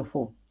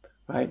wonderful,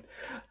 right?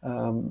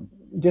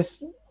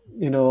 Just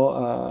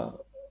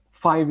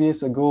 5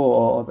 years ago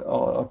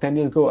or 10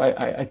 years ago,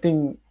 I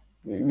think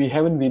we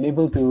haven't been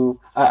able to.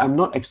 I'm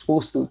not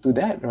exposed to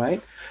that,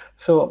 right?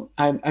 So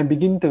we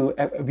begin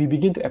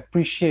to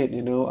appreciate,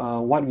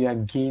 what we are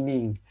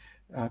gaining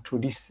through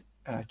these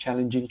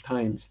challenging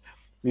times.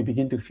 We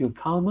begin to feel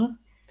calmer,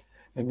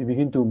 and we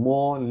begin to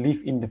more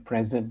live in the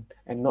present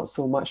and not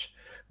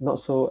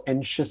so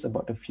anxious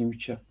about the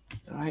future,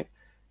 right?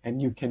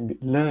 And you can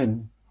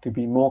learn to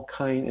be more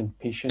kind and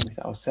patient with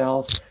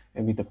ourselves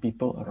and with the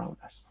people around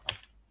us.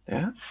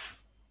 Yeah.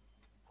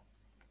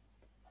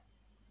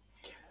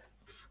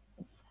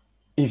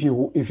 If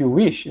you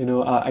wish,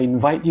 I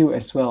invite you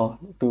as well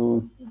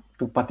to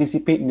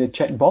participate in the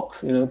chat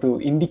box, to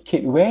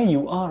indicate where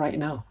you are right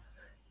now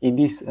in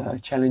this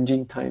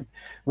challenging time.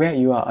 Where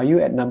you are you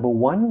at number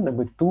 1,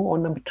 number 2, or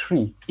number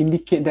 3?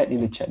 Indicate that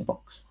in the chat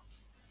box.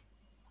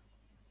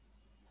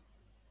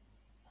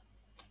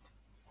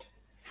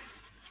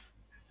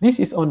 This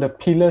is on the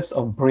pillars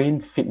of brain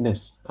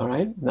fitness. All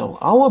right. Now,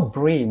 our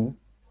brain,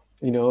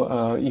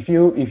 if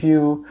you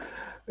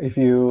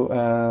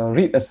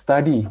read a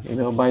study,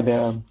 by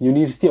the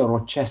University of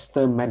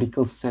Rochester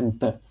Medical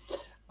Center,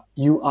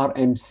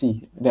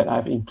 URMC, that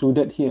I've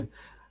included here,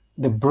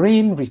 the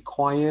brain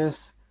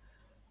requires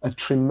a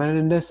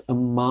tremendous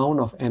amount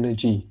of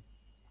energy,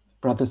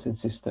 brothers and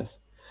sisters,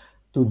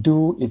 to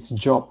do its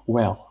job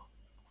well.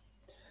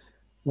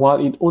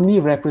 While it only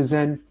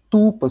represents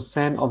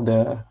 2% of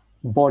the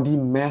body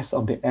mass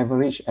of the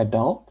average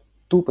adult,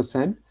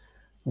 2%,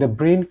 the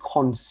brain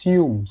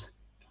consumes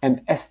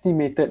an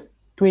estimated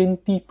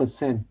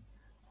 20%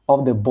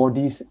 of the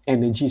body's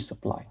energy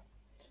supply.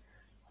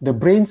 The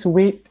brain's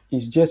weight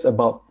is just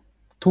about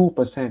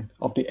 2%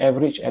 of the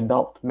average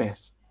adult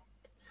mass,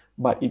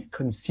 but it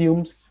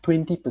consumes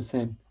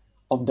 20%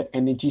 of the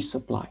energy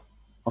supply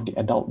of the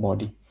adult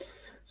body.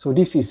 So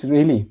this is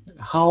really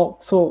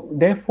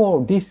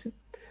therefore this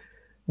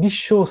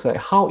shows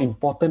how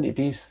important it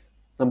is,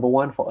 number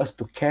 1, for us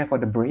to care for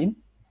the brain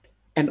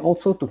and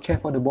also to care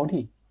for the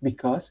body,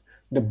 because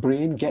the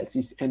brain gets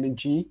its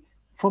energy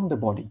from the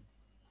body,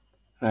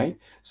 right?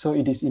 So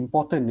it is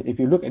important. If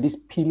you look at these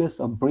pillars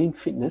of brain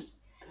fitness,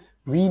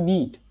 we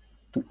need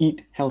to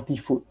eat healthy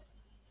food.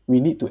 We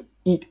need to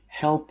eat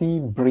healthy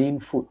brain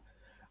food.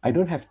 I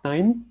don't have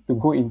time to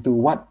go into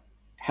what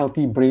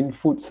healthy brain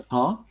foods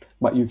are,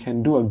 but you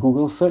can do a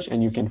Google search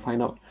and you can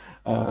find out.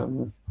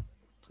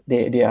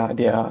 They are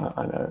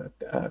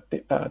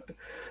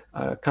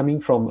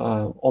coming from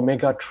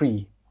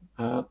omega-3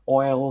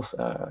 oils,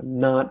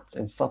 nuts,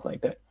 and stuff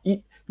like that.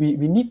 We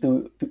need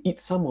to eat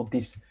some of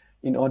this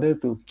in order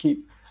to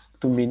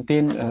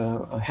maintain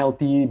a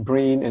healthy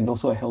brain and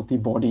also a healthy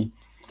body.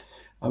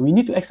 We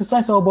need to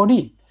exercise our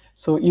body.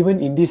 So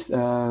even in these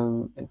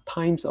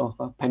times of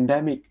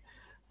pandemic,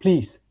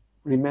 Please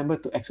remember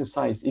to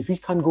exercise. If we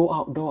can't go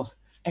outdoors,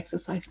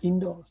 exercise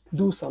indoors.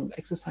 Do some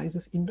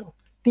exercises indoors.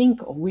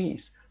 Think of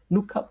ways.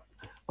 Look up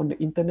on the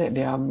internet.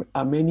 There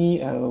are many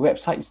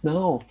websites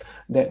now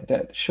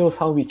that shows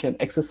how we can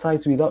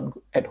exercise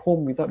at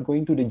home without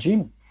going to the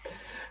gym.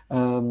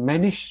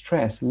 Manage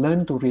stress.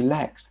 Learn to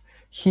relax.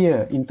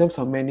 Here, in terms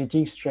of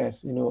managing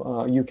stress,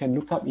 you can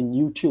look up in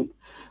YouTube.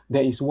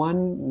 There is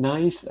one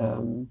nice,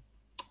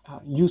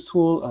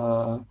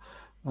 useful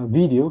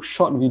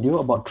short video,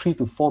 about 3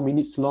 to 4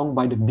 minutes long,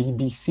 by the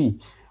BBC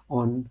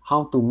on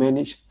how to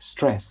manage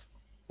stress.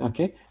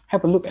 Okay,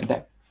 have a look at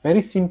that.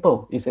 Very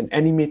simple. It's an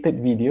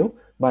animated video,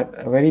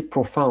 but very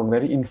profound,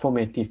 very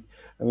informative,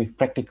 with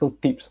practical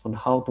tips on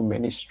how to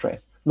manage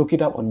stress. Look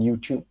it up on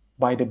YouTube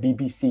by the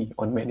BBC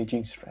on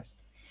managing stress.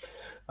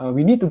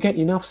 We need to get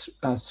enough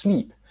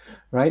sleep,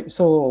 right?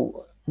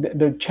 So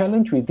the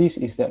challenge with this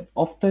is that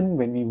often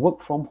when we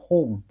work from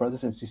home,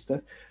 brothers and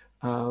sisters,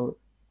 the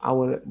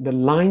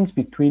lines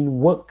between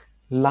work,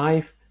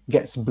 life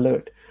gets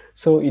blurred.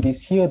 So it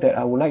is here that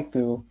I would like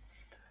to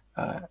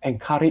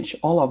encourage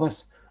all of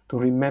us to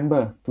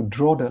remember to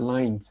draw the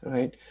lines,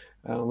 right?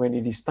 When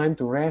it is time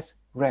to rest,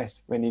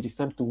 rest. When it is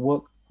time to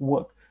work,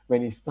 work.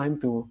 When it's time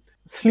to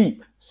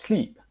sleep,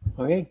 sleep.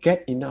 Okay,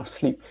 get enough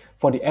sleep.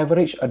 For the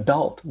average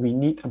adult, we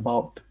need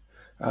about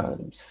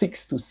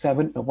 6 to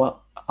 7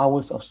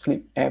 hours of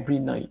sleep every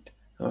night.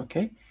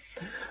 Okay.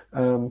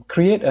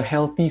 Create a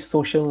healthy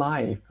social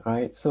life,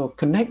 right? So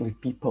connect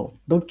with people.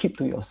 Don't keep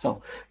to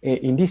yourself.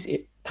 In these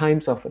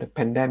times of the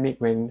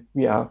pandemic, when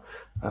we are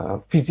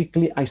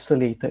physically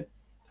isolated,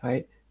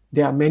 right?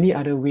 There are many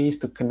other ways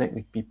to connect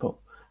with people.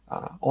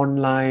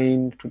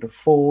 Online, through the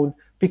phone,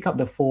 pick up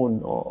the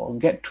phone, or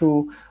get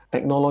through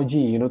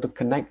technology, to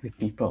connect with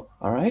people,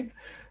 all right?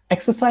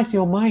 Exercise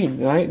your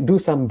mind, right? Do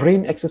some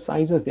brain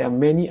exercises. There are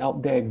many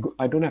out there.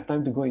 I don't have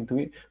time to go into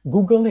it.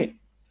 Google it.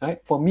 Right?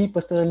 For me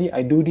personally,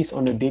 I do this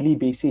on a daily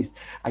basis.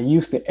 I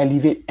use the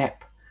Elevate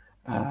app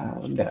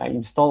that I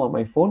install on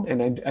my phone,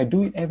 and I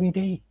do it every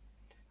day.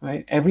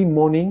 Right? Every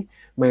morning,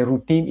 my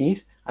routine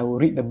is I will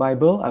read the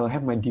Bible, I will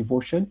have my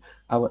devotion,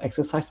 I will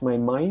exercise my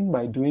mind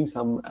by doing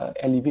some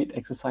Elevate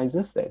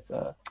exercises. That's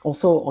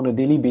also on a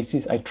daily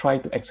basis. I try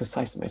to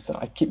exercise myself.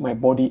 I keep my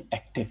body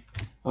active.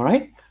 All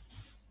right.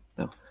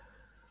 Now,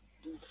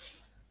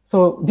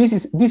 so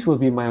this will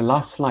be my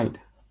last slide.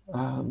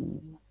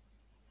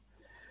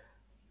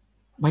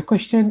 My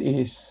question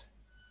is,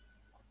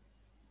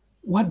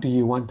 what do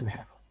you want to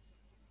have?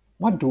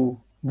 What do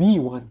we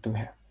want to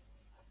have?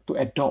 To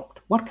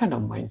adopt? What kind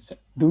of mindset?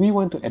 Do we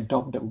want to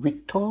adopt the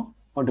victor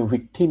or the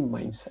victim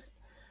mindset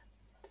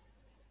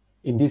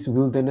in this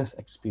wilderness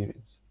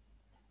experience?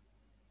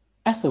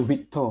 As a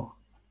victor,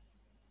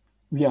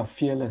 we are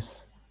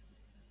fearless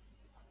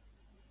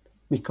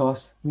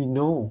because we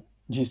know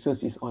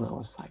Jesus is on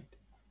our side.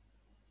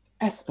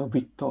 As a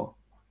victor,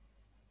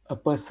 a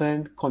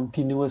person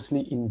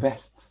continuously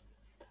invests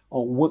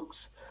or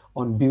works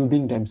on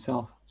building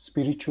themselves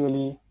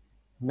spiritually,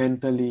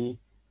 mentally,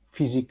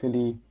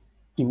 physically,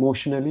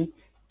 emotionally,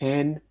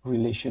 and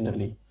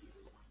relationally.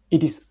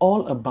 It is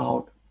all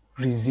about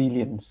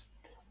resilience.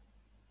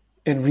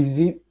 And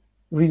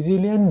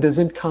resilience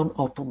doesn't come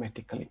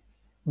automatically.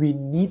 We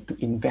need to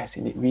invest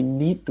in it. We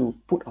need to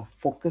put our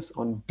focus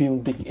on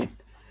building it.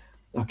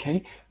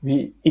 Okay?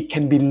 It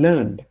can be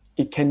learned.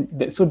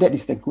 So that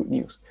is the good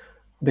news.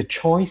 The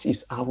choice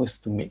is ours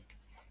to make.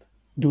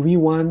 Do we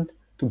want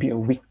to be a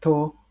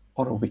victor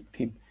or a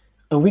victim?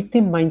 A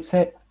victim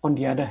mindset, on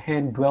the other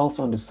hand, dwells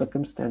on the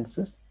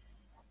circumstances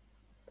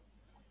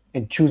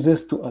and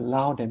chooses to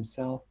allow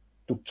themselves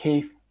to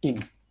cave in.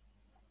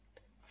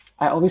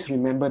 I always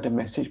remember the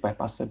message by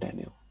Pastor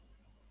Daniel.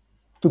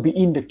 To be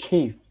in the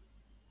cave,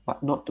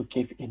 but not to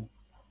cave in.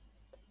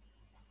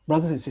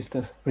 Brothers and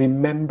sisters,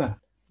 remember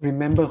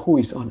who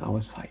is on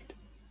our side.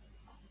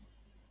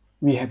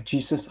 We have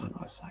Jesus on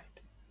our side.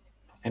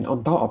 And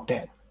on top of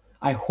that,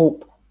 I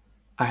hope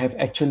I have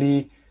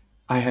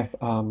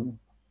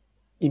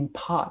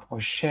imparted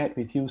or shared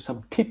with you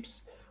some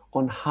tips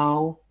on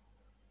how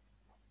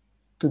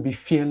to be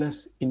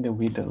fearless in the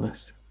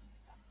wilderness.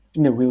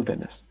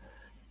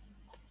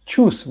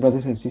 Choose,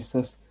 brothers and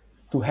sisters,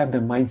 to have the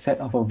mindset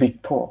of a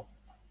victor,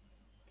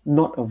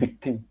 not a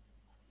victim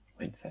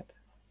mindset.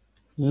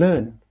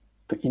 Learn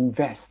to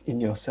invest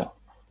in yourself.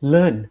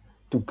 Learn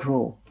to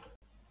grow.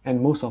 And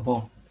most of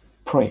all,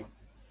 pray.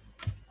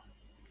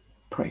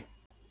 Pray.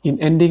 In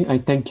ending, I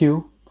thank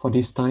you for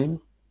this time.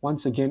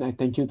 Once again, I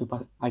thank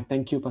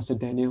you, Pastor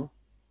Daniel,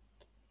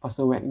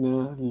 Pastor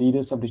Wagner,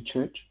 leaders of the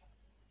church,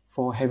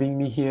 for having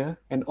me here,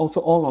 and also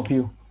all of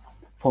you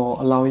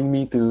for allowing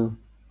me to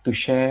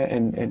share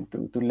and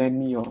to lend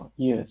me your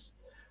ears.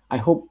 I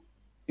hope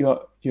you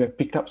have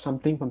picked up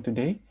something from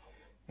today.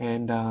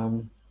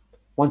 And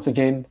once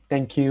again,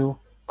 thank you.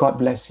 God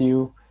bless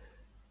you.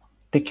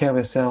 Take care of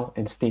yourself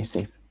and stay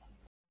safe.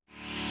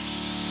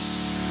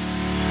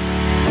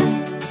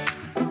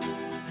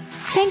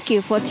 Thank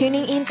you for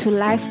tuning in to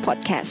Live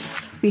Podcast.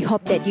 We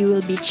hope that you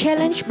will be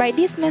challenged by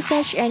this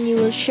message and you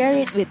will share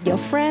it with your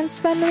friends,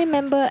 family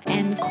member,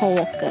 and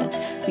co-worker.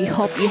 We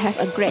hope you have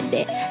a great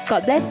day.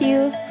 God bless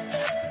you.